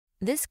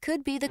This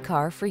could be the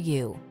car for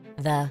you.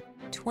 The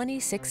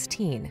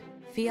 2016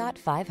 Fiat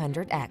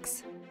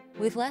 500X.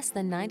 With less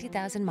than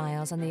 90,000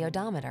 miles on the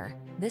odometer,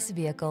 this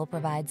vehicle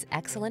provides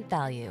excellent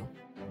value.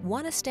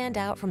 Want to stand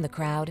out from the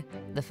crowd?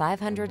 The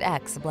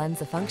 500X blends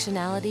the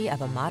functionality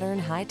of a modern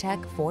high-tech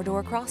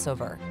four-door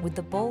crossover with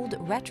the bold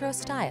retro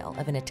style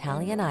of an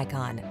Italian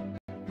icon.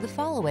 The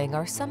following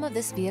are some of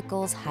this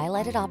vehicle's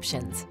highlighted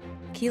options: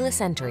 keyless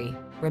entry,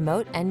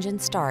 remote engine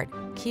start,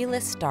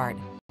 keyless start,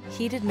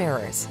 heated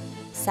mirrors,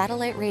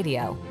 satellite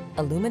radio,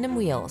 aluminum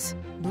wheels,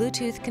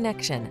 Bluetooth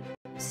connection,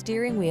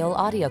 steering wheel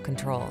audio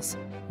controls,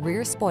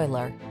 rear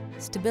spoiler,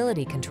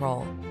 stability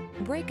control.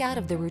 Break out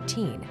of the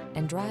routine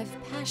and drive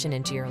passion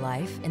into your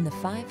life in the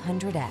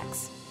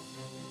 500X.